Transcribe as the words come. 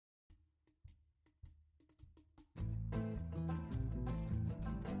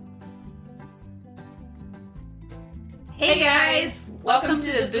Hey guys! Welcome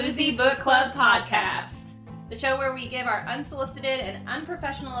to the Boozy Book Club podcast, the show where we give our unsolicited and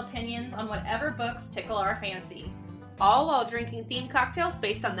unprofessional opinions on whatever books tickle our fancy. All while drinking themed cocktails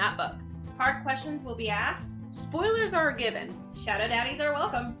based on that book. Hard questions will be asked. Spoilers are a given. Shadow Daddies are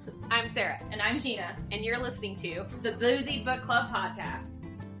welcome. I'm Sarah. And I'm Gina. And you're listening to the Boozy Book Club podcast.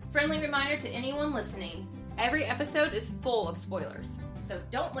 Friendly reminder to anyone listening. Every episode is full of spoilers. So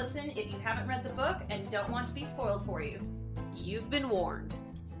don't listen if you haven't read the book and don't want to be spoiled for you. You've been warned.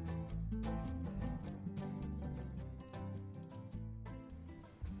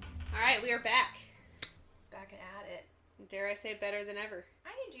 Alright, we are back. Back at it. Dare I say better than ever.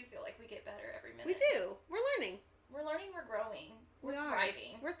 I do feel like we get better every minute. We do. We're learning. We're learning, we're growing. We're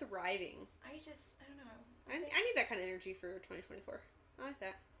thriving. We're thriving. I don't know. I need that kind of energy for 2024. I like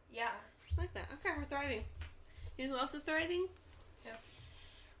that. Yeah. I like that. Okay, we're thriving. You know who else is thriving? Who?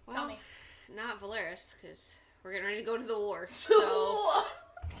 Well, Tell me. Not Valeris, because we're getting ready to go to the war. So,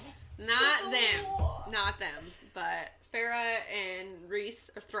 not them. Not them. But Farah and Reese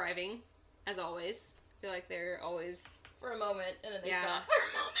are thriving, as always. I feel like they're always... For a moment, and then they stop. For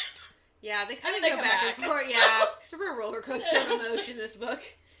a moment. Yeah, they kind of go back and forth. Yeah, it's a real roller coaster of emotion, this book.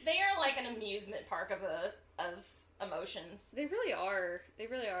 They are like an amusement park of emotions. They really are. They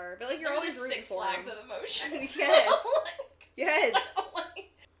really are. But, like, you're always rooting for them. 6 Flags of emotions. Yes. Yes.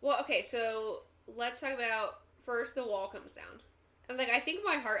 Well, okay, so let's talk about, first, the wall comes down. And, like, I think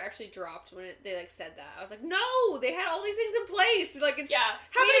my heart actually dropped when they, like, said that. I was like, no! They had all these things in place! Like, it's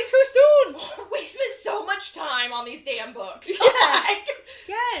happening too soon! We spent so much time on these damn books. Yes!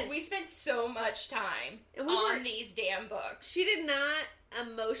 Yes! We spent so much time on these damn books. She did not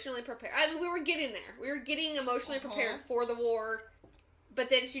emotionally prepare. I mean, we were getting there. We were getting emotionally prepared for the war.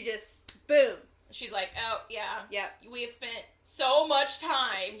 But then she just, boom. She's like, oh, yeah. Yeah. We have spent so much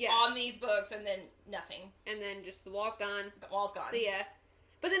time on these books, and then nothing. And then just the wall's gone. The wall's gone. See ya.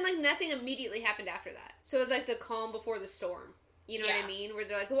 But then, like, nothing immediately happened after that. So it was like the calm before the storm. You know what I mean? Where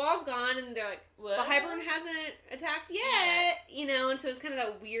they're like, the wall's gone, and they're like, what? The Hybern hasn't attacked yet. You know, and so it's kind of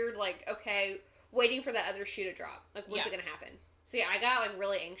that weird, like, okay, waiting for that other shoe to drop. Like, when's it gonna happen? So yeah, I got, like,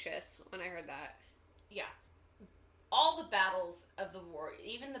 really anxious when I heard that. Yeah. All the battles of the war,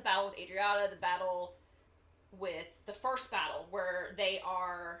 even the battle with Adriata, the battle with the first battle, where they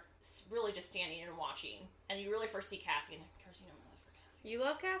are really just standing and watching, and you really first see Cassian. Cassian, I'm in love for Cassian. You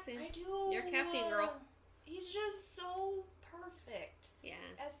love Cassian. I do. You're a Cassian girl. He's just so perfect. Yeah.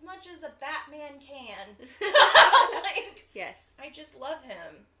 As much as a Batman can. Like, yes. I just love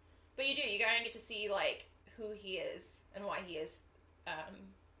him. But you do. You gotta get to see, like, who he is and why he is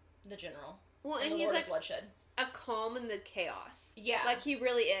the general. Well, and the he's Lord like of bloodshed. A calm in the chaos. Yeah. Like, he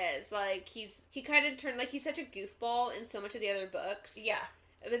really is. Like, he kind of turned, like, he's such a goofball in so much of the other books. Yeah.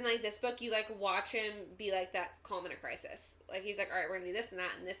 But in, like, this book, you, like, watch him be, like, that calm in a crisis. Like, he's like, alright, we're gonna do this and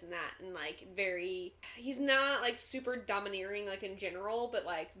that and this and that. And, like, he's not, like, super domineering, like, in general. But,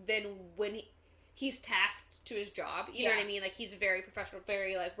 like, then when he's tasked to his job, you know what I mean? Like, he's very professional,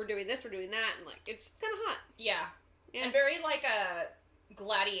 very, like, we're doing this, we're doing that. And, like, it's kind of hot. Yeah. Yeah. And very, like, a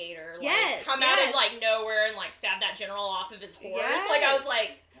gladiator. Like, yes, come out of, like, nowhere and, like, stab that general off of his horse. Yes. Like, I was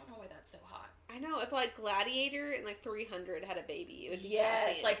like, I don't know why that's so hot. I know. If, like, Gladiator and, like, 300 had a baby, it would be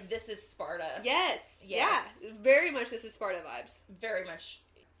Yes, like, this is Sparta. Yes. Yes. Yeah. Very much this is Sparta vibes. Very much.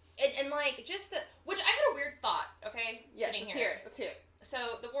 And like, just which I had a weird thought, okay? Yes, Sitting let's here. hear it. Let's hear it. So,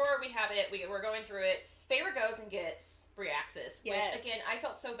 the war, we have it, we're going through it. Feyre goes and gets Bryaxis, Yes. which, again, I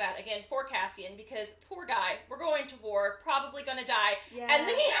felt so bad, again, for Cassian, because poor guy, we're going to war, probably gonna die, and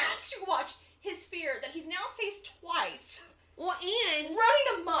then he has to watch his fear that he's now faced twice. Well, and...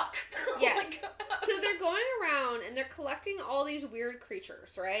 running amok. Yes. So they're going around, and they're collecting all these weird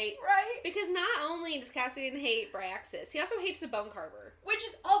creatures, right? Right. Because not only does Cassian hate Bryaxis, he also hates the Bone Carver. Which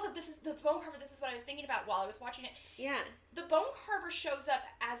is also, this is the Bone Carver, this is what I was thinking about while I was watching it. Yeah. The Bone Carver shows up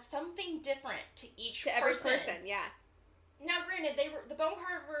as something different to each person. To every person, yeah. Now, granted, the Bone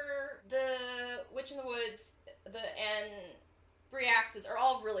Carver, the Witch in the Woods, and Bryaxis are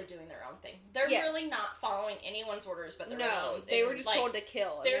all really doing their own thing. They're really not following anyone's orders but their own. No, they were just told to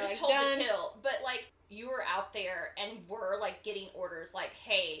kill. They were just told to kill. But, like, you were out there and were, like, getting orders like,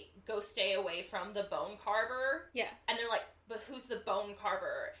 hey, go stay away from the Bone Carver. Yeah. And they're like, but who's the Bone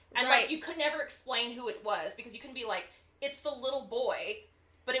Carver? And, like, you could never explain who it was because you couldn't be like, it's the little boy.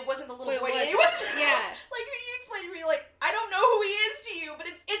 But it wasn't the little boy. It was like, when you explain to me, like, I don't know who he is to you, but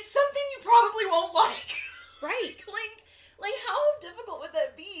it's something you probably won't like. Right. Like, how difficult would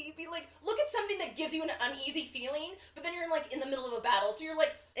that be? Be like, look at something that gives you an uneasy feeling, but then you're, like, in the middle of a battle, so you're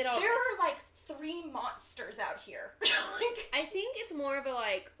like, there are, like, 3 monsters out here. I think it's more of a,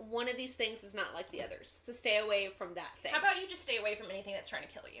 like, one of these things is not like the others. So stay away from that thing. How about you just stay away from anything that's trying to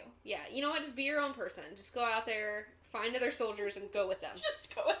kill you? Yeah, you know what? Just be your own person. Just go out there, find other soldiers, and go with them.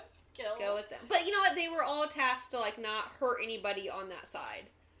 Just go and kill. Go with them. But you know what? They were all tasked to, like, not hurt anybody on that side.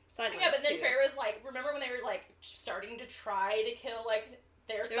 Yeah, but then Farrah's like, remember when they were, like, starting to try to kill, like,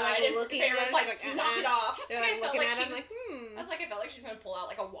 their side, like, and Farrah's like, knock it off. They're like, looking at him like, I was like, I felt like she was going to pull out,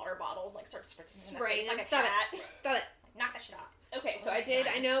 like, a water bottle and, like, start spraying like a Stop cat. It. Stop it. Knock that shit off. Okay, so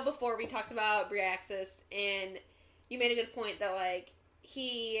I know before we talked about Briaxis, and you made a good point that, like,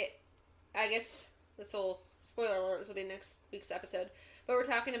 I guess this will, spoiler alert, this will be next week's episode, but we're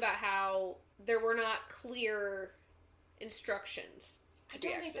talking about how there were not clear instructions. I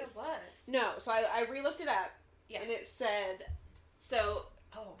don't think there was. No, so I re-looked it up, and it said, so...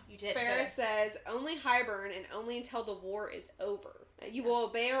 Oh, you did. Farrah says, only Hybern and only until the war is over. You will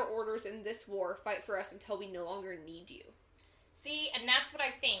obey our orders in this war, fight for us until we no longer need you. See, and that's what I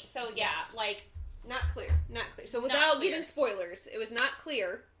think. So, yeah, like... Not clear. So, without giving spoilers, it was not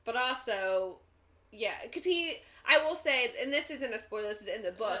clear, but also, yeah, because I will say, and this isn't a spoiler, this is in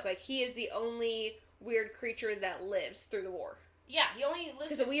the book, like, he is the only weird creature that lives through the war. Yeah, he only lives...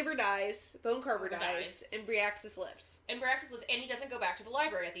 Because the Weaver dies, Bone Carver dies, and Briaxis lives. And he doesn't go back to the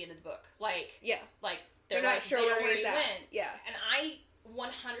library at the end of the book. Like... Yeah. Like, they're not sure where he went. Yeah. And I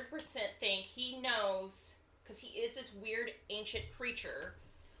 100% think he knows, because he is this weird ancient creature.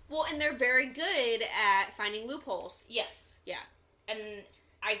 Well, and they're very good at finding loopholes. Yes. Yeah. And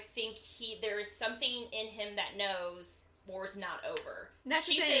I think there is something in him that knows war's not over. And that's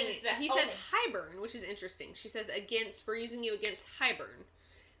the thing. He says Hybern, which is interesting. She says we're using you against Hybern.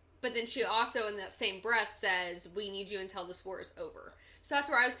 But then she also, in that same breath, says, we need you until this war is over. So that's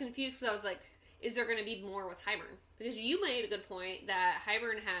where I was confused, because I was like, is there going to be more with Hybern? Because you made a good point that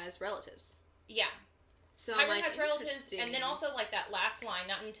Hybern has relatives. Yeah. So Hybern has relatives, and then also, like, that last line,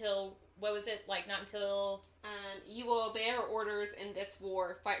 not until, what was it? Like, not until... you will obey our orders in this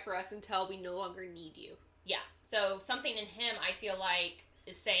war, fight for us until we no longer need you. Yeah. So something in him, I feel like,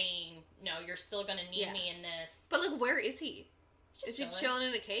 is saying, no, you're still going to need me in this. But, like, where is he? Is he chilling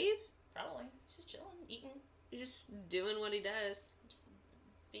in a cave? Probably. He's just chilling, eating. He's just doing what he does. Just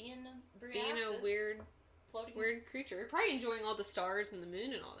being a weird creature. Probably enjoying all the stars and the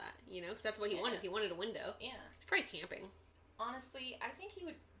moon and all that, you know? Because that's what he wanted. He wanted a window. Yeah. He's probably camping. Honestly, I think he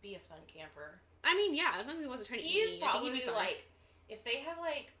would be a fun camper. I mean, yeah, as long as he wasn't trying to eat me. He is probably, like, if they have,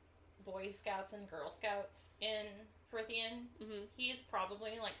 like, Boy Scouts and Girl Scouts in Prithian, he is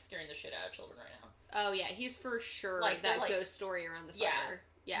probably, like, scaring the shit out of children right now. Oh, yeah, he's for sure like that ghost story around the fire.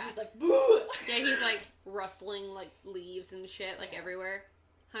 Yeah. He's like, boo! Yeah, he's, like, rustling, like, leaves and shit, like, everywhere.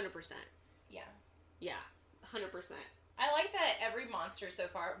 100%. Yeah. Yeah, 100%. I like that every monster so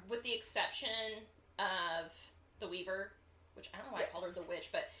far, with the exception of the Weaver, which I don't know why I called her the witch,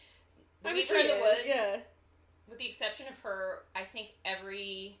 but the Weaver in the woods. Yeah. With the exception of her, I think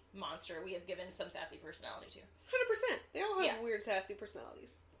every monster we have given some sassy personality to. 100%. They all have weird sassy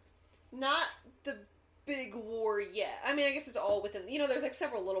personalities. Not the big war yet. I mean, I guess it's all within... You know, there's, like,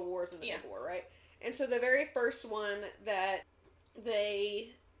 several little wars in the big war, right? And so the very first one that they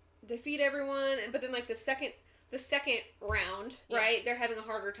defeat everyone, but then, like, the second round, right? They're having a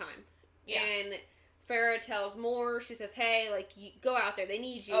harder time. Yeah. And Farrah tells Moore, she says, hey, like, you go out there, they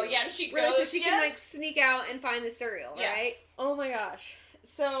need you. Oh, yeah, and she goes, so she can, like, sneak out and find the cereal, right? Oh, my gosh.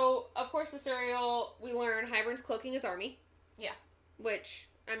 So, of course, the cereal, we learn Hybern's cloaking his army. Yeah. Which,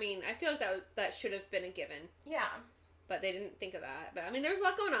 I mean, I feel like that should have been a given. Yeah. But they didn't think of that. But, I mean, there's a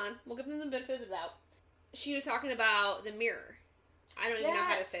lot going on. We'll give them the benefit of the doubt. She was talking about the mirror. I don't even know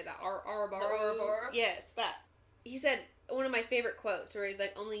how to say that. Ouroboros? Yes, that. He said one of my favorite quotes where he's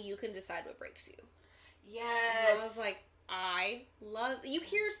like, only you can decide what breaks you. Yes. And I was like, I love... You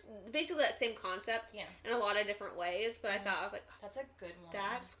hear basically that same concept in a lot of different ways, but I thought, I was like... That's a good one.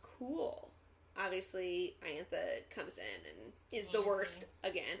 That's cool. Obviously, Iantha comes in and is the worst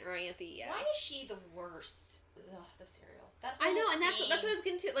again. Or Iantha, yeah. Why is she the worst? Ugh, the cereal. I know, and that's what I was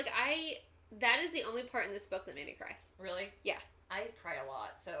getting to. Like, that is the only part in this book that made me cry. Really? Yeah. I cry a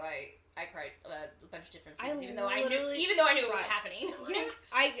lot, so I cried a bunch of different scenes, even though I knew it was happening. Yeah.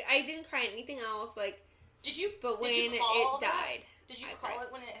 I didn't cry at anything else, like... Did you? But when it died... Did you call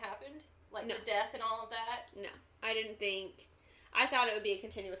it when it happened? Like, the death and all of that? No. I didn't think... I thought it would be a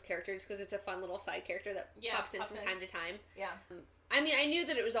continuous character, just because it's a fun little side character that pops in from time to time. Yeah. I mean, I knew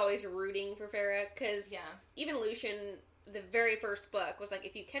that it was always rooting for Farrah, because even Lucian... The very first book was like,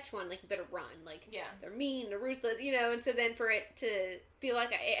 if you catch one, like, you better run. Like, they're mean, they're ruthless, you know? And so then for it to feel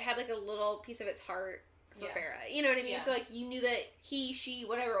like it had, like, a little piece of its heart for Farrah. You know what I mean? Yeah. So, like, you knew that he, she,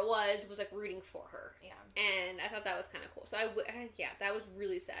 whatever it was, like, rooting for her. Yeah. And I thought that was kind of cool. So, that was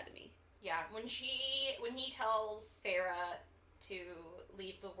really sad to me. Yeah, when he tells Farrah to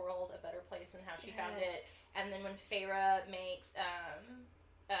leave the world a better place than how she found it, and then when Farrah makes,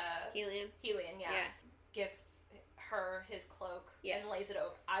 Helion, give her his cloak and lays it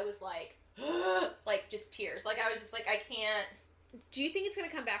over, I was like, like, just tears. Like, I was just like, I can't. Do you think it's going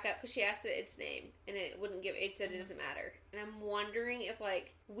to come back up? Because she asked it its name, and it wouldn't give, it said it doesn't matter. And I'm wondering if,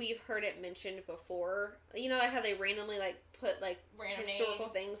 like, we've heard it mentioned before. You know, like, how they randomly, like, put, like, random historical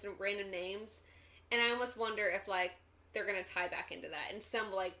names. things and random names. And I almost wonder if, like, they're going to tie back into that in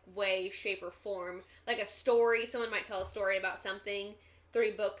some, like, way, shape, or form. Like a story, someone might tell a story about something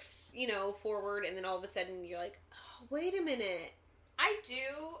 3 books, you know, forward, and then all of a sudden you're like, oh, wait a minute. I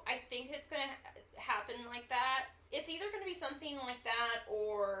think it's going to happen like that. It's either going to be something like that,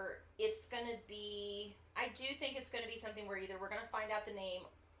 or it's going to be... I do think it's going to be something where either we're going to find out the name,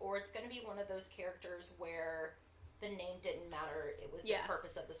 or it's going to be one of those characters where the name didn't matter. It was the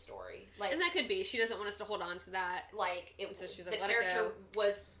purpose of the story. Like, and that could be. She doesn't want us to hold on to that. Like, it was... So she's the like, character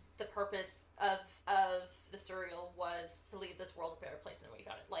was... The purpose of the serial was to leave this world a better place than we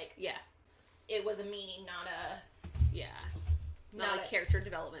found it. Like... Yeah. It was a meaning, not a... Yeah. Not like character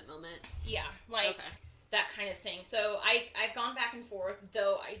development moment. Yeah. Like... Okay. That kind of thing. So I've gone back and forth,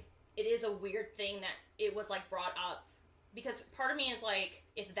 though it is a weird thing that it was, like, brought up. Because part of me is like,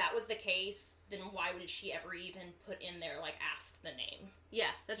 if that was the case, then why would she ever even put in there, like, ask the name? Yeah,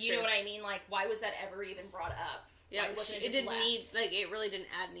 that's true. You know what I mean? Like, why was that ever even brought up? Yeah, it didn't need, like, it really didn't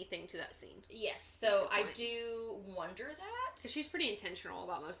add anything to that scene. Yes, so I do wonder that. Because she's pretty intentional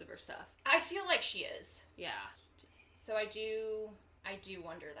about most of her stuff. I feel like she is. Yeah. So I do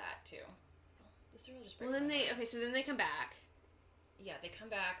wonder that, too. Well, then they come back. Yeah, they come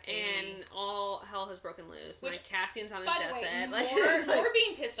back. And all hell has broken loose. Which, like, Cassian's on his deathbed. More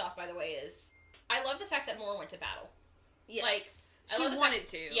being pissed off, by the way, is... I love the fact that Mor went to battle. Yes. Like, she wanted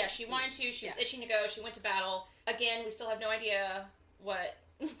to. Yeah, she wanted to. She was itching to go. She went to battle. Again, we still have no idea what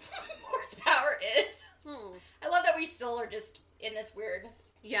Mor's power is. I love that we still are just in this weird...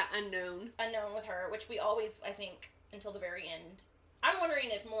 Yeah, unknown with her, which we always, I think, until the very end... I'm wondering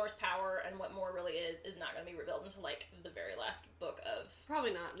if Mor's power and what Mor really is not going to be revealed until, like, the very last book of...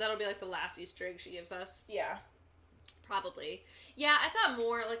 Probably not. That'll be, like, the last Easter egg she gives us. Yeah. Probably. Yeah, I thought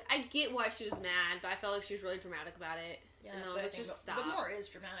Mor, like, I get why she was mad, but I felt like she was really dramatic about it. Yeah, and I was like, just stop. But Mor is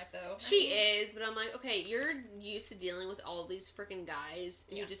dramatic, though. She is, but I'm like, okay, you're used to dealing with all these freaking guys,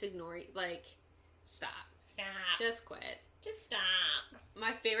 and you just ignore it. Like, stop. Stop. Just quit. Just stop.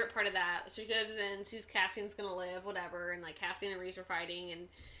 My favorite part of that, she goes in, sees Cassian's gonna live, whatever, and, like, Cassian and Reese are fighting,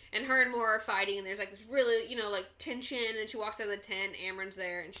 and her and Mor are fighting, and there's, like, this really, you know, like, tension, and then she walks out of the tent, Amren's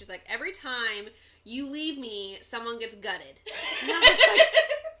there, and she's like, every time you leave me, someone gets gutted. And I was like...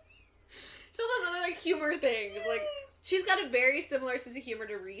 So those other, like, humor things, like, she's got a very similar sense of humor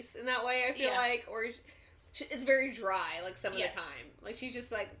to Reese in that way, I feel like, or... It's very dry, like, some of the time. Like, she's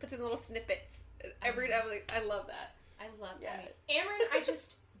just, like, puts in little snippets every time. Like, I love that. I love that. Amren,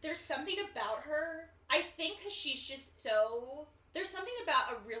 there's something about her, I think, because she's just so, there's something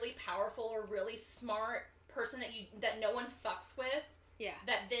about a really powerful or really smart person that no one fucks with. Yeah.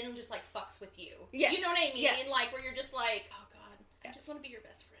 That then just, like, fucks with you. Yes. You know what I mean? Yes. Like, where you're just like, oh, God, I just want to be your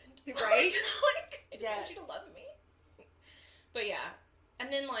best friend. Right? Like, I just want you to love me. But, yeah.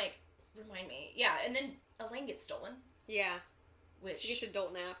 And then, like, remind me. Yeah, and then Elaine gets stolen. Yeah. Which... She gets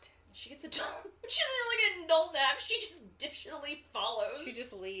adult napped. She doesn't really get adult napped. She just dipshitly follows. She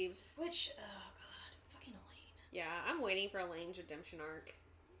just leaves. Which, oh god, fucking Elaine. Yeah, I'm waiting for Elaine's redemption arc.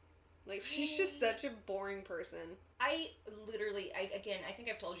 Like, she's just such a boring person. I think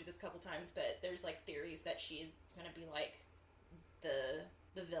I've told you this a couple times, but there's, like, theories that she's gonna be, like, the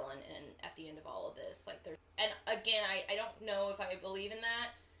villain and at the end of all of this. Like, and again, I don't know if I believe in that.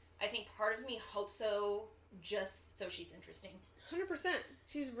 I think part of me hopes so, just so she's interesting. 100%.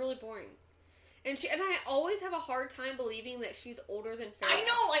 She's really boring. And I always have a hard time believing that she's older than Farrah. I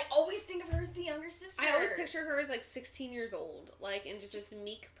know! I always think of her as the younger sister. I always picture her as, like, 16 years old. Like, and just this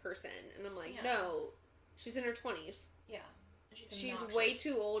meek person. And I'm like, no. She's in her 20s. Yeah. And she's way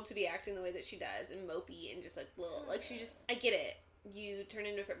too old to be acting the way that she does. And mopey and just, like, blah. Like, she just... I get it. You turn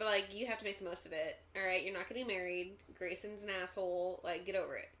into a... But, like, you have to make the most of it. Alright? You're not getting married. Grayson's an asshole. Like, get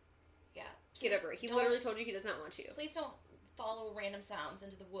over it. Yeah. Get over it. He literally told you he does not want you. Please don't follow random sounds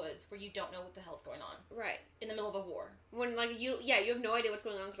into the woods where you don't know what the hell's going on. Right. In the middle of a war. When, like, you have no idea what's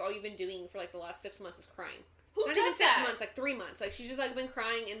going on because all you've been doing for, like, the last 6 months is crying. Who does that? Not even 6 months, like, 3 months. Like, she's just, like, been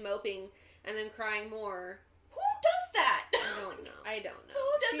crying and moping and then crying more. Who does that? I don't know.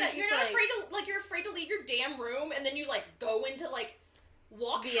 Who does that? You're not afraid to, like, you're afraid to leave your damn room, and then you, like, go into, like,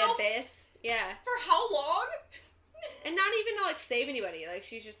 walk the abyss. Yeah. For how long? And not even to, like, save anybody. Like,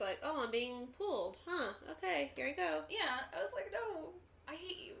 she's just like, oh, I'm being pulled. Huh. Okay, here you go. Yeah. I was like, no. I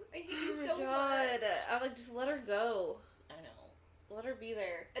hate you. I hate you so God. much. I was like, just let her go. I know. Let her be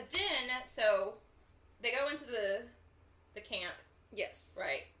there. And then, so, they go into the camp. Yes.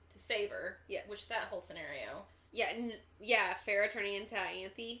 Right. To save her. Yes. Which, that whole scenario. Yeah, Farrah turning into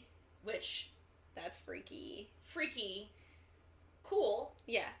Anthe. Which... That's freaky. Freaky. Cool.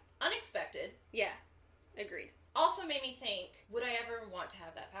 Yeah. Unexpected. Yeah. Agreed. Also made me think, would I ever want to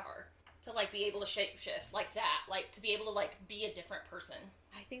have that power? To, like, be able to shapeshift like that. Like, to be able to, like, be a different person.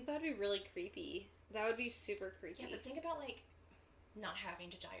 I think that'd be really creepy. That would be super creepy. Yeah, but think about, like, not having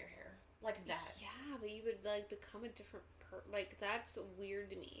to dye your hair. Like that. Yeah, but you would, like, become a different like, that's weird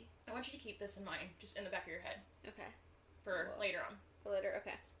to me. I want you to keep this in mind, just in the back of your head. Okay. For later on. For later,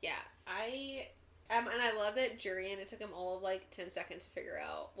 okay. Yeah, and I love that Jurian, it took him all of, like, 10 seconds to figure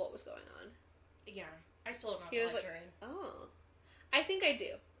out what was going on. Yeah. I still don't know if I like Jurian. Oh. I think I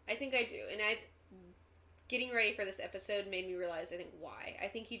do. And getting ready for this episode made me realize, I think, why. I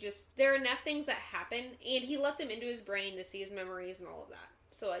think there are enough things that happen, and he let them into his brain to see his memories and all of that.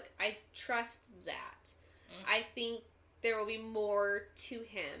 So, like, I trust that. Mm. I think there will be more to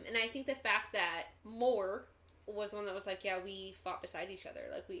him. And I think the fact that Moore was one that was like, yeah, we fought beside each other.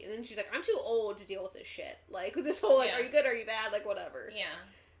 Like, and then she's like, I'm too old to deal with this shit. Like, with this whole, like, are you good, are you bad? Like, whatever.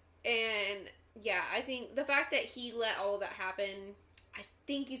 Yeah. And, yeah, I think the fact that he let all of that happen, I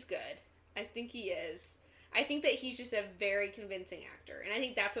think he's good. I think he is. I think that he's just a very convincing actor. And I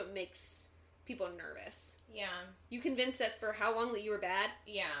think that's what makes people nervous. Yeah. You convinced us for how long that you were bad.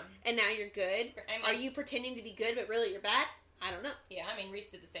 Yeah. And now you're good. I mean, are you pretending to be good, but really you're bad? I don't know. Yeah, I mean, Reese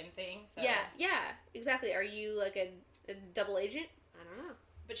did the same thing, so... Yeah, exactly. Are you, like, a double agent? I don't know.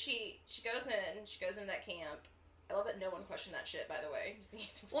 But she goes in that camp. I love that no one questioned that shit, by the way.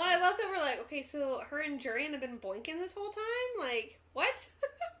 Well, I love that we're like, okay, so her and Jurian have been boinking this whole time? Like, what?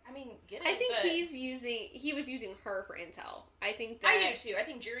 I mean, get it, I think he was using her for intel. I think that... I do, too. I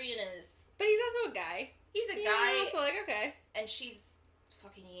think Jurian is... But he's also a guy. He's a guy. Also, like, okay. And she's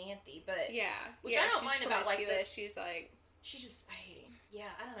fucking Anthe, but... Yeah. Which I don't mind about, like, this... She's like... She's just... I hate him. Yeah,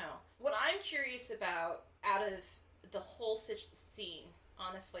 I don't know. What I'm curious about, out of the whole scene,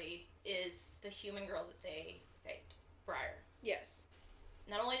 honestly, is the human girl that they saved. Briar. Yes.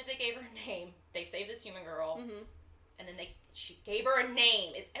 Not only did they give her a name, they saved this human girl, mm-hmm. and then she gave her a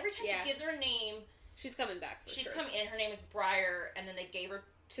name. It's every time she gives her a name... She's coming back, She's coming in. Her name is Briar, and then they gave her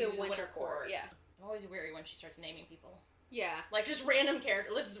to Winter Court. Yeah. I'm always weary when she starts naming people. Yeah. Like, just random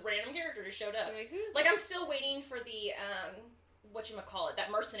character. This random character just showed up. Like, who's I'm still waiting for the, whatchamacallit,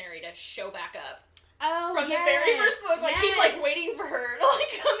 that mercenary to show back up. Oh, From the very first book. Like, keep, like, waiting for her to,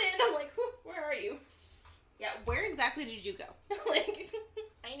 like, come in. I'm like, where are you? Yeah, where exactly did you go? Like,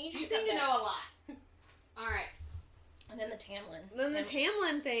 I need you to seem to know a lot. Alright. And then the Tamlin. The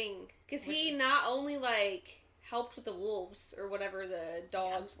Tamlin thing. Because he not only, like, helped with the wolves, or whatever the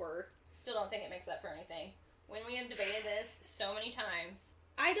dogs were. Still don't think it makes up for anything. When we have debated this so many times.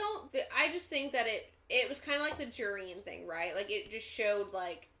 I just think that it was kind of like the Jurian thing, right? Like, it just showed,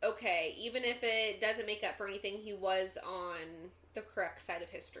 like, okay, even if it doesn't make up for anything, he was on the correct side of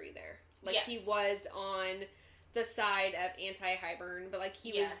history there. Like, he was on the side of anti-Hybern, but, like,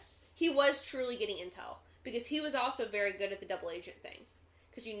 he was truly getting intel. Because he was also very good at the double agent thing.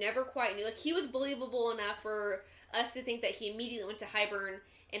 Because you never quite knew. Like, he was believable enough for us to think that he immediately went to Hybern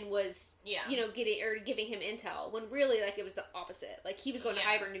and was, giving him intel. When really, like, it was the opposite. Like, he was going to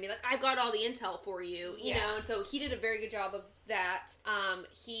Hybern and be like, I've got all the intel for you, you know? And so he did a very good job of that.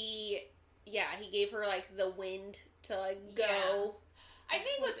 He gave her, like, the wind to, like, go. Yeah. I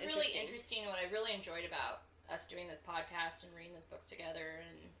think what's really interesting and what I really enjoyed about us doing this podcast and reading those books together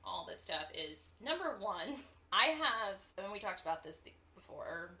and all this stuff is, number one, I have, and we talked about this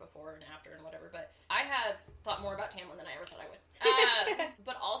before and after and whatever, but I have thought more about Tamlin than I ever thought I would.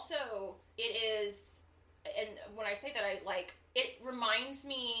 But also, it is, and when I say that, it reminds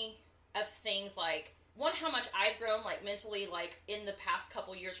me of things like, one, how much I've grown, like, mentally, like, in the past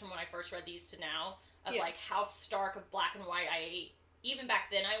couple years from when I first read these to now, of, like, how stark of black and white even back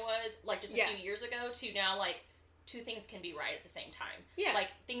then I was, like, just a few years ago, to now, like, two things can be right at the same time. Yeah. Like,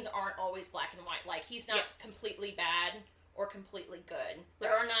 things aren't always black and white. Like, he's not completely bad or completely good.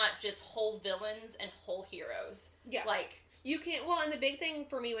 There are not just whole villains and whole heroes. Yeah. Like, you can't, well, and the big thing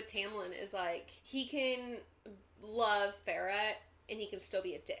for me with Tamlin is, like, he can love Farrah and he can still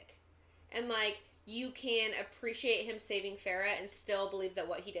be a dick. And, like, you can appreciate him saving Farrah and still believe that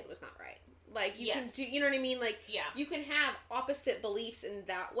what he did was not right. Like, you can do, you know what I mean? Like, you can have opposite beliefs in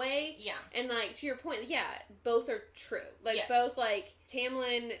that way. Yeah. And, like, to your point, both are true. Like, both, like,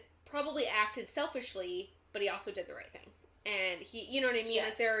 Tamlin probably acted selfishly, but he also did the right thing. And he, you know what I mean?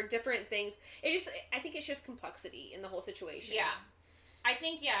 Like, there are different things. I think it's just complexity in the whole situation. Yeah. I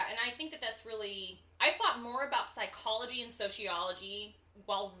think, and I think that that's really, I thought more about psychology and sociology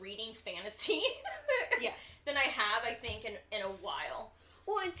while reading fantasy than I have, I think, in a while.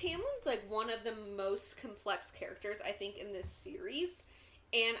 Well, and Tamlin's, like, one of the most complex characters, I think, in this series.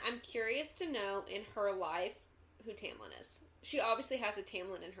 And I'm curious to know, in her life, who Tamlin is. She obviously has a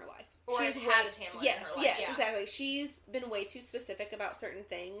Tamlin in her life. Or has had a Tamlin in her life. Yes, exactly. She's been way too specific about certain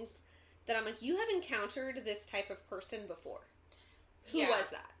things that I'm like, you have encountered this type of person before. Who was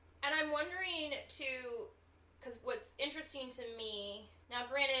that? And I'm wondering, too, because what's interesting to me... Now,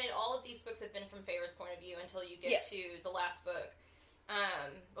 granted, all of these books have been from Feyre's point of view until you get to the last book.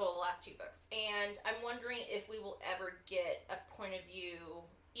 The last two books. And I'm wondering if we will ever get a point of view,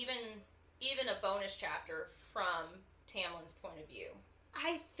 even a bonus chapter from Tamlin's point of view.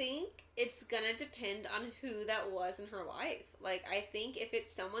 I think it's gonna depend on who that was in her life. Like, I think if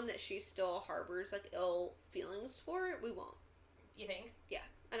it's someone that she still harbors, like, ill feelings for, we won't. You think? Yeah,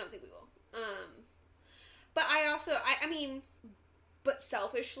 I don't think we will. But I also, I mean, but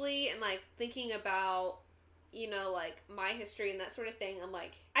selfishly, and, like, thinking about, you know, like, my history and that sort of thing, I'm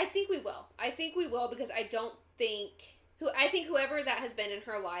like, I think we will. I think we will, because I think whoever that has been in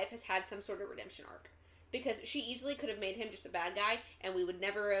her life has had some sort of redemption arc. Because she easily could have made him just a bad guy, and we would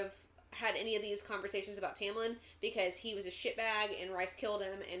never have had any of these conversations about Tamlin, because he was a shitbag, and Rice killed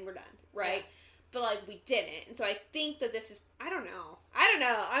him, and we're done, right? Yeah. But, like, we didn't. And so I think that this is, I don't know.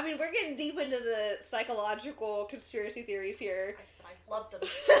 I mean, we're getting deep into the psychological conspiracy theories here. I love them.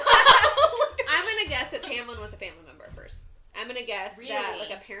 I'm gonna guess that Tamlin was a family member at first. I'm gonna guess that,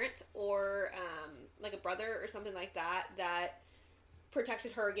 like, a parent or, like, a brother or something like that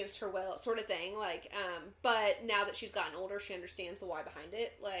protected her against her will, sort of thing, like, but now that she's gotten older, she understands the why behind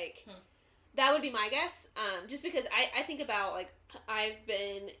it, like, that would be my guess, just because I think about, like, I've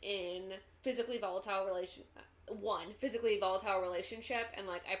been in physically volatile relationship, and,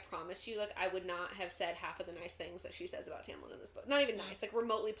 like, I promise you, like, I would not have said half of the nice things that she says about Tamlin in this book, not even nice, like,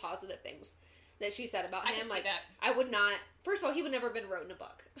 remotely positive things that she said about him, can see like, that. I would not, first of all, he would never have been wrote in a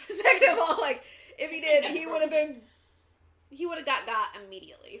book, second of all, like, if he did, he would have got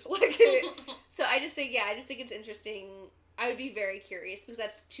immediately. Like, so I just think it's interesting. I would be very curious, because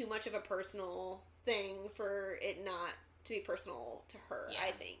that's too much of a personal thing for it not to be personal to her,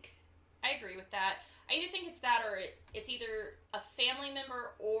 I think. I agree with that. I either think it's that, or it's either a family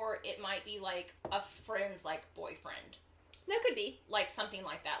member, or it might be, like, a friend's, like, boyfriend. That could be. Like, something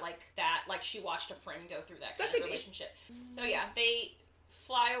like that. Like, she watched a friend go through that kind of relationship. So, yeah, they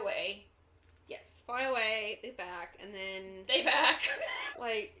fly away. Yes, fly away, they back, and then... They back.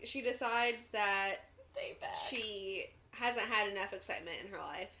 Like, she decides that... They back. She hasn't had enough excitement in her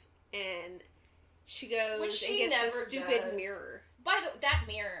life, and she goes and gets a stupid mirror. That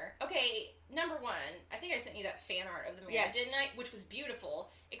mirror. Okay, number one, I think I sent you that fan art of the mirror, didn't I? Which was beautiful,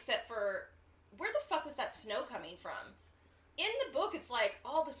 except for, where the fuck was that snow coming from? In the book, it's like,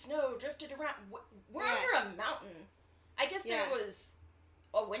 all the snow drifted around. We're under a mountain. I guess there was...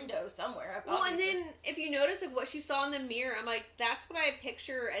 a window somewhere. Well, and then, if you notice, like, what she saw in the mirror, I'm like, that's what I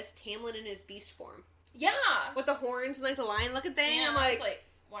picture as Tamlin in his beast form. Yeah! With the horns and, like, the lion-looking thing. Yeah, I'm like,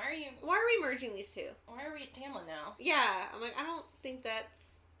 why are we merging these two? Why are we at Tamlin now? Yeah. I'm like, I don't think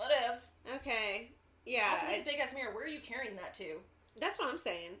that's... Whatevs. Okay. Yeah. Also, it's a big-ass mirror. Where are you carrying that to? That's what I'm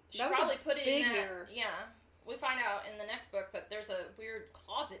saying. She probably put it in that mirror. Yeah. We find out in the next book, but there's a weird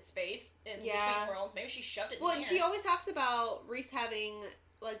closet space in between worlds. Maybe she shoved it in there. Well, and she always talks about Rhys having...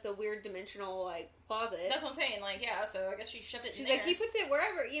 like, the weird dimensional, like, closet. That's what I'm saying, like, yeah, so I guess she shoved it in there. She's like, he puts it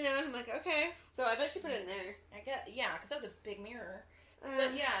wherever, you know, and I'm like, okay. So I bet she put it in there. I guess, yeah, because that was a big mirror.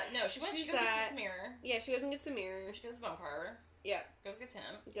 But, yeah, no, she goes and gets this mirror. Yeah, she goes and gets the mirror. She goes to the bone carver. Yeah. Goes and gets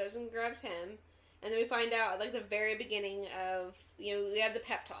him. Goes and grabs him. And then we find out, like, the very beginning of, you know, we have the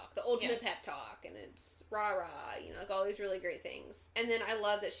pep talk, the ultimate pep talk, and it's rah-rah, you know, like, all these really great things. And then I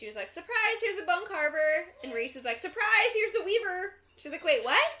love that she was like, surprise, here's the bone carver. And Rhys is like, surprise, here's the weaver. She's like, wait,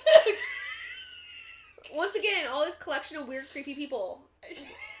 what? Once again, all this collection of weird, creepy people.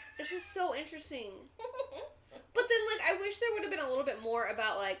 It's just so interesting. But then, like, I wish there would have been a little bit more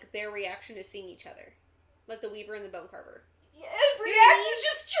about, like, their reaction to seeing each other. Like, the weaver and the bone carver. Yeah, Briax is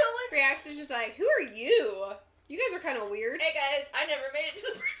just chilling. Briax is just like, who are you? You guys are kind of weird. Hey, guys, I never made it to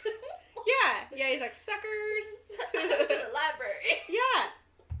the prison. Yeah, he's like, suckers. I was in a library. Yeah.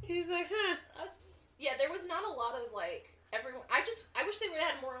 He's like, huh. Yeah, there was not a lot of, like, everyone. I wish they would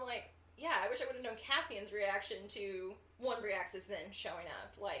have had more, like, yeah, I wish I would have known Cassian's reaction to one Briaxis then showing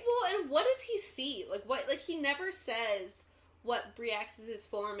up. Like, well, and what does he see? Like, what? Like, he never says what Briaxis'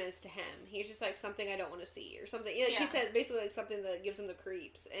 form is to him. He's just like, something I don't want to see, or something. Like, he says basically like something that gives him the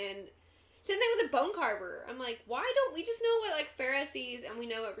creeps. And same thing with the Bone Carver. I'm like, why don't we just know what like Farrah sees and we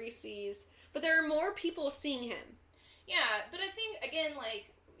know what Reese sees? But there are more people seeing him. Yeah, but I think again,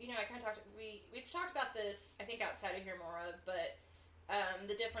 like, you know, I kind of we've talked about this, I think, outside of here more of, but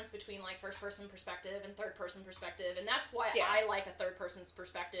the difference between like first person perspective and third person perspective, and that's why I like a third person's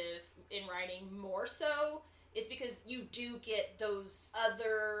perspective in writing more so, is because you do get those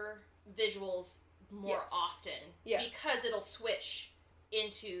other visuals more often, because it'll switch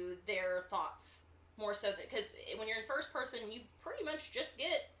into their thoughts more so, because when you're in first person, you pretty much just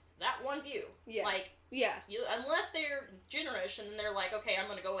get that one view. Yeah. Like, unless they're generous and then they're like, okay, I'm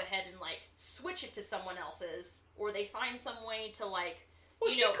gonna go ahead and like switch it to someone else's, or they find some way to like.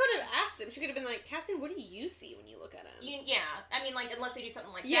 Well, she could have asked him. She could have been like, Cassian, what do you see when you look at him? I mean, like, unless they do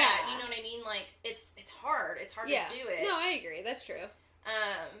something like that, you know what I mean? Like, it's hard. It's hard to do it. No, I agree. That's true.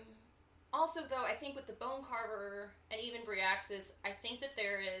 Also, though, I think with the Bone Carver and even Briaxis, I think that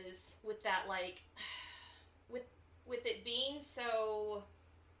there is, with that, like, with it being so,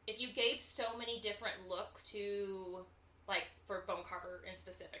 if you gave so many different looks to, like, for Bone Carver in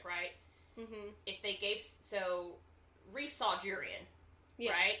specific, right? Mm-hmm. If they gave, so, Reese saw Jurian,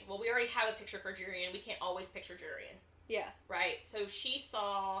 right? Well, we already have a picture for Jurian. We can't always picture Jurian. Yeah. Right? So she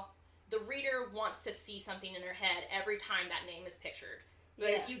saw, the reader wants to see something in their head every time that name is pictured.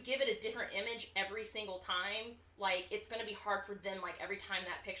 But if you give it a different image every single time, like, it's going to be hard for them, like, every time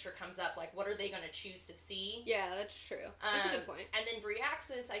that picture comes up, like, what are they going to choose to see? Yeah, that's true. That's a good point. And then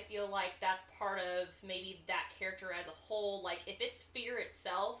Briaxis, I feel like that's part of maybe that character as a whole. Like, if it's fear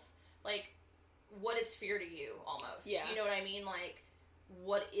itself, like, what is fear to you, almost? Yeah. You know what I mean? Like,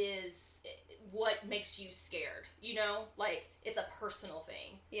 what makes you scared? You know? Like, it's a personal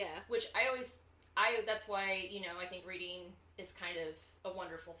thing. Yeah. Which that's why, you know, I think reading is kind of a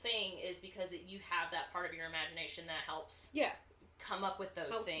wonderful thing, is because you have that part of your imagination that helps come up with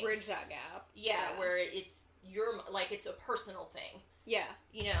those things. Bridge that gap. Yeah, where it's it's a personal thing. Yeah.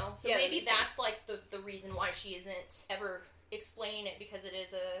 You know? So maybe that's like the reason why she isn't ever explaining it, because it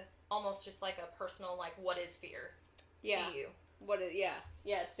is almost just like a personal, like, what is fear to you?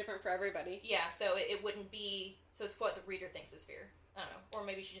 It's different for everybody. Yeah, so it wouldn't be, so it's what the reader thinks is fear. I don't know. Or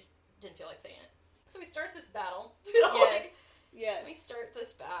maybe she just didn't feel like saying it. So we start this battle. Yes. We start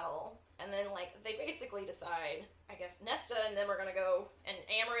this battle, and then, like, they basically decide, I guess, Nesta and them are gonna go, and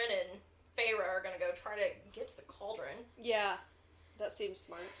Amarin and Feyre are gonna go try to get to the cauldron. Yeah. That seems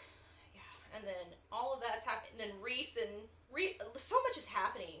smart. Yeah. And then all of that's happening. Then Reese so much is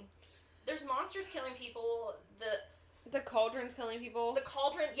happening. There's monsters killing people. The cauldron's killing people. The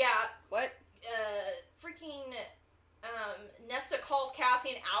cauldron, yeah. What? Freaking Nesta calls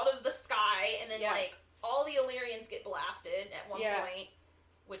Cassian out of the sky, and then like all the Illyrians get blasted at one point,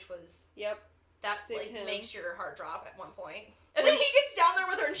 which was that like makes your heart drop at one point. And then he gets down there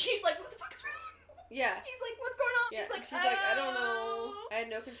with her, and she's like, "What the fuck is wrong?" Yeah. He's like, "What's going on?" Yeah. She's like, "I don't know. I had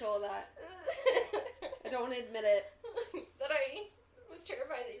no control of that. I don't want to admit it." That I was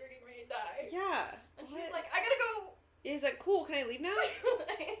terrified that you were getting ready to die. Yeah. And he's like, "I gotta go." He's like, "Cool, can I leave now?"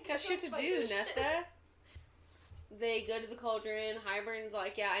 Got shit to do, Nesta. They go to the cauldron. Hybern's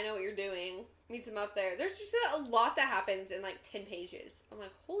like, "Yeah, I know what you're doing." Meets him up there. There's just a lot that happens in like 10 pages. I'm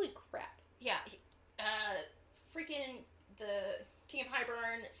like, holy crap. Yeah. Freaking the King of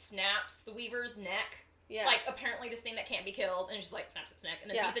Hybern snaps the Weaver's neck. Yeah. Like, apparently this thing that can't be killed, and just like snaps its neck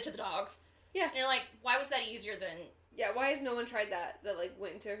and then feeds it to the dogs. Yeah. And you're like, why was that easier than... Yeah, why has no one tried that like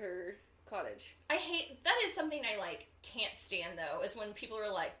went into her cottage? That is something I like can't stand, though, is when people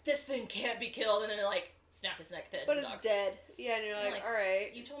are like, this thing can't be killed, and then like snap his neck dead. But it's dogs. Dead. Yeah, and you're like,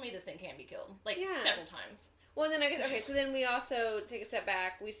 alright. You told me this thing can't be killed. Like, several times. Well, and then I guess, okay, so then we also take a step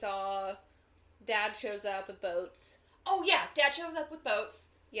back. We saw Dad shows up with boats. Oh, yeah, Dad shows up with boats.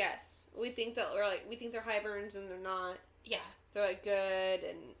 Yes. We think they're Hiberns, and they're not. Yeah. They're, like, good,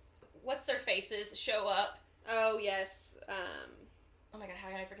 and... What's their faces show up. Oh, yes. Oh my god, how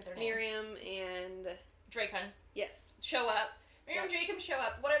did I forget their names? Miriam and... Dracon. Yes. Show up. Miriam and Dracon show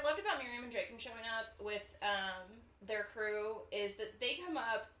up. What I loved about Miriam and Dracon showing up with their crew is that they come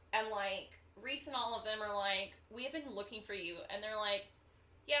up and, like, Reese and all of them are like, we have been looking for you. And they're like,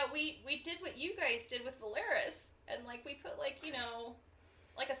 yeah, we did what you guys did with Valeris. And, like, we put, like, you know,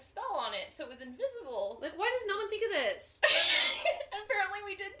 like a spell on it so it was invisible. Like, why does no one think of this? And apparently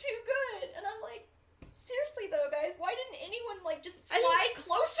we did too good. And I'm like, seriously, though, guys, why didn't anyone, like, just fly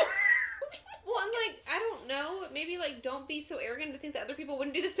closer? Well, I'm like, I don't know. Maybe, like, don't be so arrogant to think that other people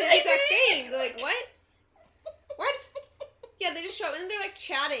wouldn't do the same exact thing. Like, what? What? Yeah, they just show up, and they're, like,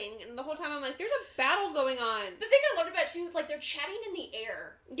 chatting, and the whole time I'm like, there's a battle going on. The thing I learned about, too, like, they're chatting in the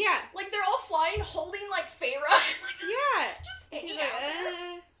air. Yeah. Like, they're all flying, holding, like, Feyre. Yeah. Just hanging She's like, out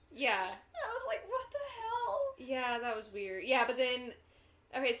there. Yeah. And I was like, what the hell? Yeah, that was weird. Yeah, but then,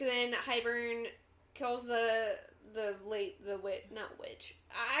 okay, so then Hybern kills the not witch.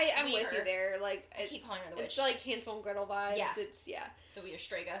 I'm Weaver. with you there. Like, I keep calling her the witch. It's like Hansel and Gretel vibes. Yeah. It's, yeah. The Weir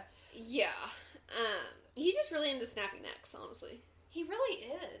Strega. Yeah. He's just really into snapping necks, honestly. He really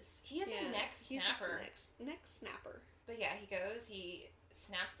is. He is a neck snapper. He's a neck snapper. But yeah, he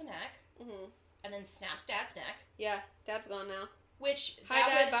snaps the neck, Mm-hmm. and then snaps Dad's neck. Yeah, Dad's gone now. Which, hi,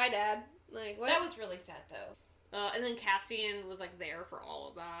 Dad, bye, Dad. Like, what? That was really sad, though. And then Cassian was, like, there for all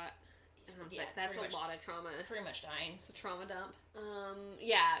of that. And I was like, that's a lot of trauma. Pretty much dying. It's a trauma dump.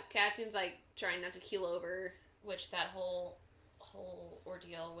 Yeah, Cassian's, like, trying not to keel over. Which, that whole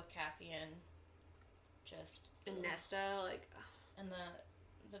ordeal with Cassian, just... And Nesta, like... And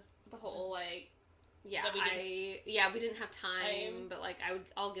the whole, like... Yeah, we didn't have time, but, like,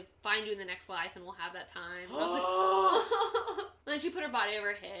 I'll find you in the next life, and we'll have that time. And I was like, and then she put her body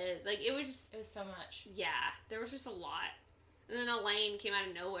over his. Like, it was just... It was so much. Yeah, there was just a lot. And then Elaine came out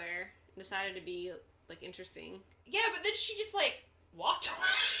of nowhere and decided to be, like, interesting. Yeah, but then she just, like, walked away.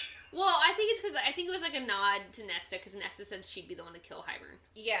 Well, I think it's because I think it was, like, a nod to Nesta, because Nesta said she'd be the one to kill Hybern.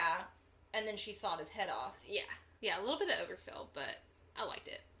 Yeah, and then she sawed his head off. Yeah, a little bit of overkill, but I liked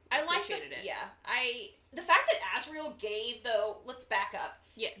it. I liked it. Yeah, the fact that Azriel gave, though, let's back up.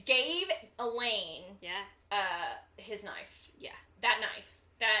 Yes. Gave Elaine. Yeah. His knife. Yeah. That knife.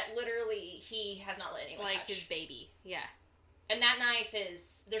 That literally he has not let anyone touch. Like his baby. Yeah. And that knife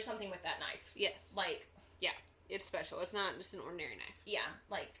is, there's something with that knife. Yes. Like. Yeah. It's special. It's not just an ordinary knife. Yeah.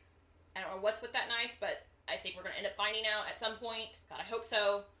 Like, I don't know what's with that knife, but I think we're going to end up finding out at some point. God, I hope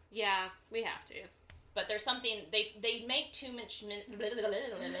so. Yeah, we have to. But there's something, they make too much,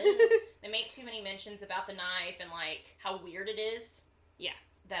 they make too many mentions about the knife and, like, how weird it is. Yeah.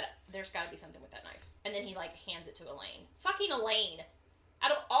 That there's got to be something with that knife. And then he, like, hands it to Elaine. Fucking Elaine.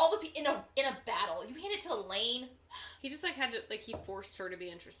 Out of all the people, in a battle, you hand it to Elaine? He just, like, had to, like, he forced her to be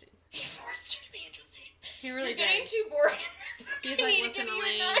interesting. He forced her to be interesting. He really You're did. getting too bored in this book. He's like, listen,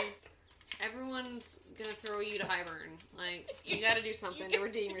 Elaine, everyone's gonna throw you to Hybern. Like, you gotta do something to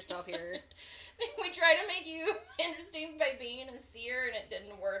redeem yourself here. We tried to make you interesting by being a seer, and it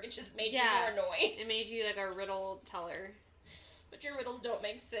didn't work. It just made you more annoying. It made you, like, a riddle teller. But your riddles don't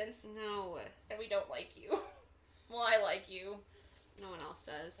make sense. No. And we don't like you. Well, I like you. No one else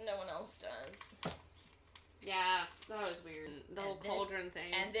does. No one else does. Yeah, that was weird. The whole cauldron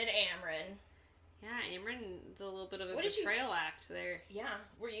thing. And then Amryn. Yeah, Amryn's a little bit of a betrayal act there. Yeah.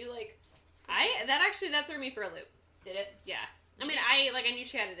 Were you, like... That threw me for a loop. Did it? Yeah. I mean, I knew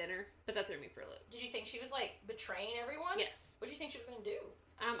she had it in her, but that threw me for a loop. Did you think she was, like, betraying everyone? Yes. What did you think she was going to do?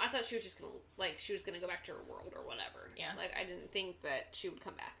 I thought she was just gonna, like, she was gonna go back to her world or whatever. Yeah. Like, I didn't think that she would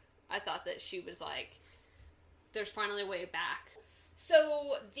come back. I thought that she was, like, there's finally a way back.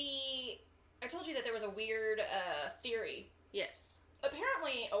 So, I told you that there was a weird, theory. Yes.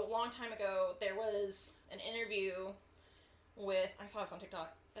 Apparently, a long time ago, there was an interview with, I saw this on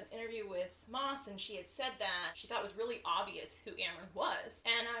TikTok, an interview with Moss, and she had said that she thought it was really obvious who Amryn was.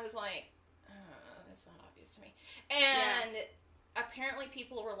 And I was like, that's not obvious to me. And apparently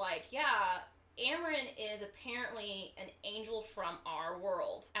people were like, yeah, Amryn is apparently an angel from our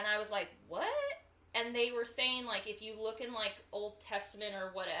world. And I was like, what? And they were saying, like, if you look in, like, Old Testament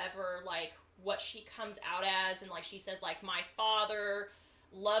or whatever, like, what she comes out as, and, like, she says, like, my father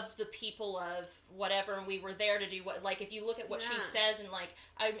loved the people of whatever, and we were there to do what, like, if you look at what she says, and, like,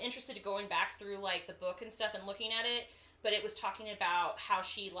 I'm interested in going back through, like, the book and stuff and looking at it, but it was talking about how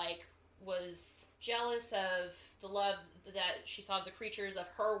she, like, was jealous of the love that she saw of the creatures of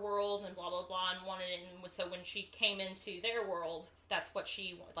her world and blah, blah, blah, and wanted it, and so when she came into their world, that's what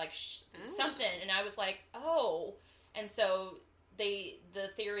she, like, something, and I was like, oh, and so the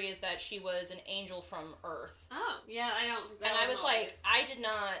theory is that she was an angel from Earth. Oh, yeah, I don't... And I was like, I did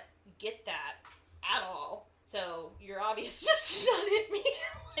not get that at all. So, you're obvious just not hit me.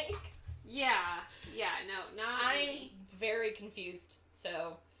 Like... Yeah, no, not I'm me. very confused,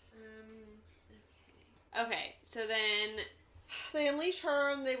 so... Okay, so then... They unleash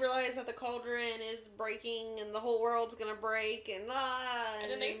her, and they realize that the cauldron is breaking, and the whole world's gonna break, and And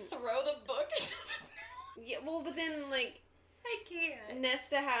then they throw the book. Yeah, well, but then, like... I can't.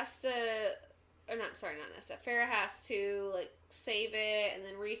 Nesta has to... Or not Nesta. Farrah has to, like, save it, and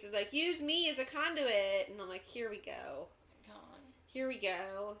then Reese is like, use me as a conduit. And I'm like, here we go. Gone. Here we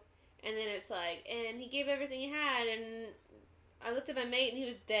go. And then it's like, and he gave everything he had, and I looked at my mate, and he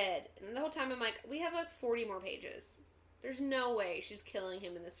was dead. And the whole time I'm like, we have like 40 more pages. There's no way she's killing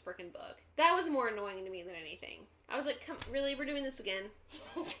him in this freaking book. That was more annoying to me than anything. I was like, come, really? We're doing this again?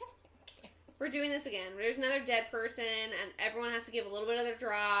 We're doing this again. There's another dead person, and everyone has to give a little bit of their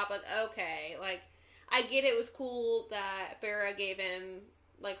drop. Like, okay. Like, I get it was cool that Farrah gave him,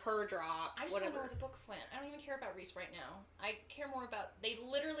 like, her drop. I just whatever. don't know where the books went. I don't even care about Reese right now. I care more about... They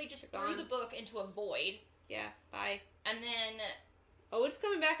literally just threw the book into a void. Yeah, bye. And then... Oh, it's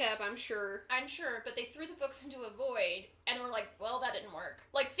coming back up, I'm sure. I'm sure, but they threw the books into a void, and were like, well, that didn't work.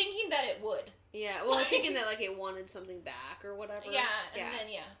 Like, thinking that it would. Yeah, well, thinking that, like, it wanted something back or whatever. Yeah,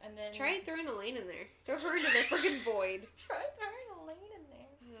 and then... Try throwing Elaine in there. Throw her into the freaking void. Try throwing Elaine in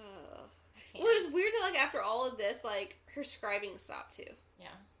there. Oh. Well, it was weird that, like, after all of this, like, her scribing stopped, too. Yeah.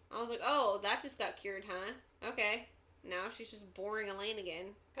 I was like, oh, that just got cured, huh? Okay. Now she's just boring Elaine again.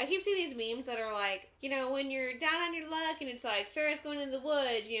 I keep seeing these memes that are like, you know, when you're down on your luck and it's like, Farrah's going in the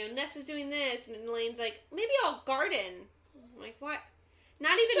woods, you know, Nessa's doing this, and Elaine's like, maybe I'll garden. I'm like, what?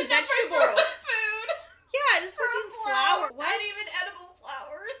 Not even vegetables. Food. Yeah, just freaking flower. What? Not even edible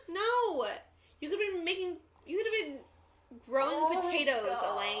flowers. No. You could have been growing potatoes,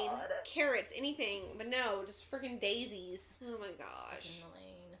 God. Elaine. Carrots, anything. But no, just freaking daisies. Oh my gosh. Fucking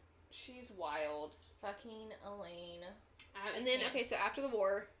Elaine. She's wild. Fucking Elaine. And then, okay, so after the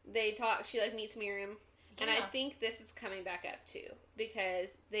war, they talk, she, like, meets Miriam. Yeah. And I think this is coming back up, too.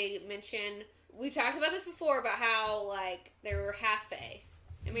 Because they mention, we've talked about this before, about how, like, they were half Fae.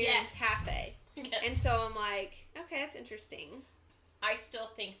 And Miriam's half Fae. Yeah. And so I'm like, okay, that's interesting. I still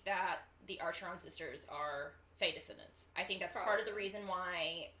think that the Archeron sisters are Fae descendants. I think that's part of the reason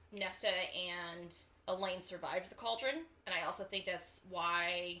why Nesta and Elaine survived the cauldron. And I also think that's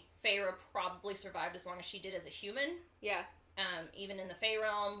why Feyre probably survived as long as she did as a human. Yeah. Even in the Fae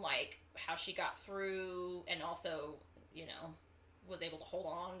realm, like, how she got through and also, you know, was able to hold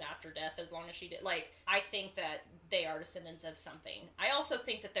on after death as long as she did. Like, I think that they are descendants of something. I also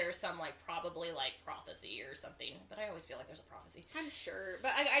think that there's some, like, probably, like, prophecy or something. But I always feel like there's a prophecy. I'm sure.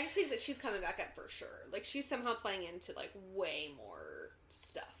 But I just think that she's coming back up for sure. Like, she's somehow playing into, like, way more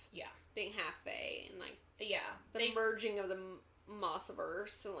stuff. Yeah. Being half Fae and, like, yeah, the merging of the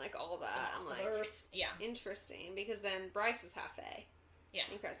Mossiverse and, like, all that. I'm like, yeah. Interesting, because then Bryce is half Fae. Yeah.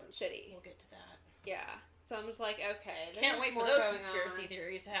 In Crescent City. We'll get to that. Yeah. So I'm just like, okay. Can't wait for those conspiracy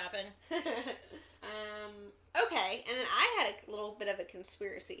theories to happen. Okay, and then I had a little bit of a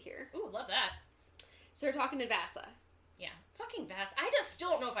conspiracy here. Ooh, love that. So we're talking to Vassa. Yeah. Fucking Vassa. I just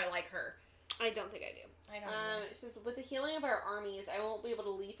still don't know if I like her. I don't think I do. I don't know. It says, with the healing of our armies, I won't be able to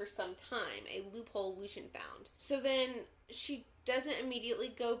leave for some time. A loophole Lucian found. So then she doesn't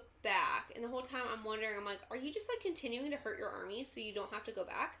immediately go back. And the whole time I'm wondering, I'm like, are you just, like, continuing to hurt your army so you don't have to go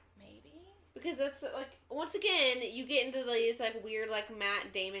back? Maybe. Because that's, like, once again, you get into these, like, weird, like,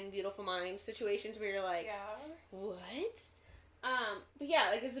 Matt Damon, Beautiful Mind situations where you're like, what? But yeah,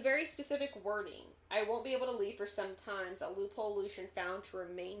 like, it's a very specific wording. I won't be able to leave for some times. A loophole Lucian found to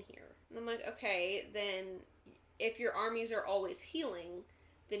remain here. And I'm like, okay, then if your armies are always healing,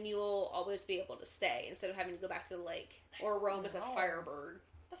 then you'll always be able to stay instead of having to go back to the lake or roam as a firebird.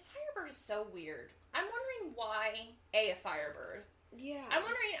 The firebird is so weird. I'm wondering why a firebird. Yeah.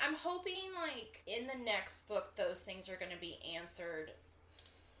 I'm hoping, like, in the next book, those things are going to be answered.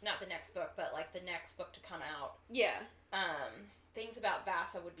 Not the next book, but, like, the next book to come out. Yeah. Things about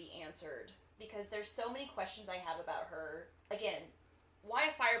Vassa would be answered. Because there's so many questions I have about her. Again, why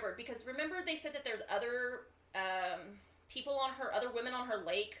a firebird? Because remember they said that there's other people on her, other women on her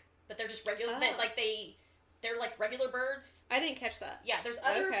lake, but they're just regular, they're like regular birds. I didn't catch that. Yeah, there's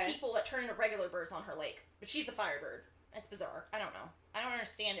other people that turn into regular birds on her lake, but she's the firebird. It's bizarre. I don't know. I don't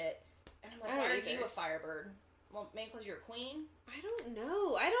understand it. And I'm like, why are you a firebird? Well, maybe because you're a queen? I don't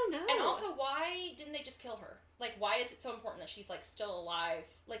know. And also, why didn't they just kill her? Like, why is it so important that she's, like, still alive?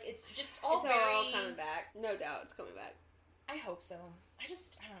 Like, it's just all it's all coming back. No doubt it's coming back. I hope so. I don't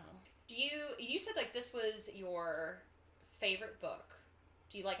know. You said, like, this was your favorite book.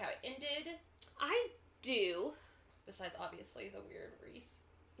 Do you like how it ended? I do. Besides, obviously, the weird Reese.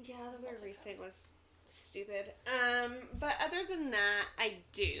 Yeah, the weird Reese thing was stupid. But other than that, I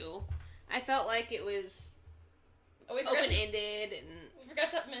do. I felt like it was open-ended, and we forgot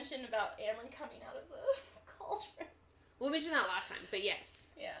to mention about Amryn coming out of the cauldron. We mentioned that last time, but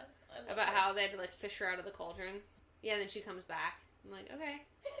yes. Yeah. About how they had to, like, fish her out of the cauldron. Yeah, and then she comes back. I'm like, okay.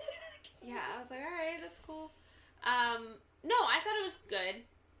 Yeah, I was like, alright, that's cool. No, I thought it was good.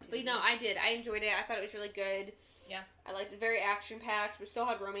 But, no, I did. I enjoyed it. I thought it was really good. Yeah. I liked it. Very action-packed. We still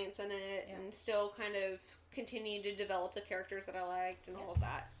had romance in it. Yeah. And still kind of continued to develop the characters that I liked and all of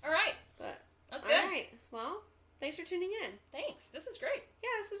that. Alright. thanks for tuning in. Thanks. This was great. Yeah,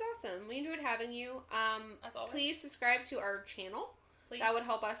 this was awesome. We enjoyed having you. As always. Please subscribe to our channel. Please. That would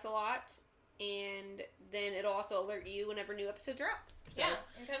help us a lot. And then it'll also alert you whenever new episodes are out. So, yeah,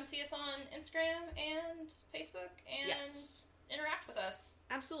 and come see us on Instagram and Facebook and interact with us.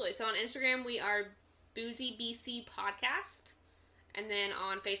 Absolutely. So on Instagram, we are Boozy BC Podcast. And then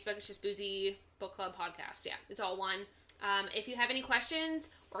on Facebook, it's just Boozy Book Club Podcast. Yeah, it's all one. If you have any questions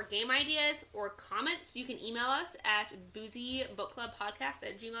or game ideas or comments, you can email us at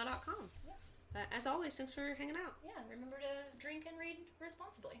boozybookclubpodcast@gmail.com. Yeah. As always, thanks for hanging out. Yeah, and remember to drink and read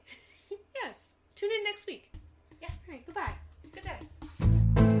responsibly. Yes. Tune in next week. Yeah. All right, goodbye. Good day.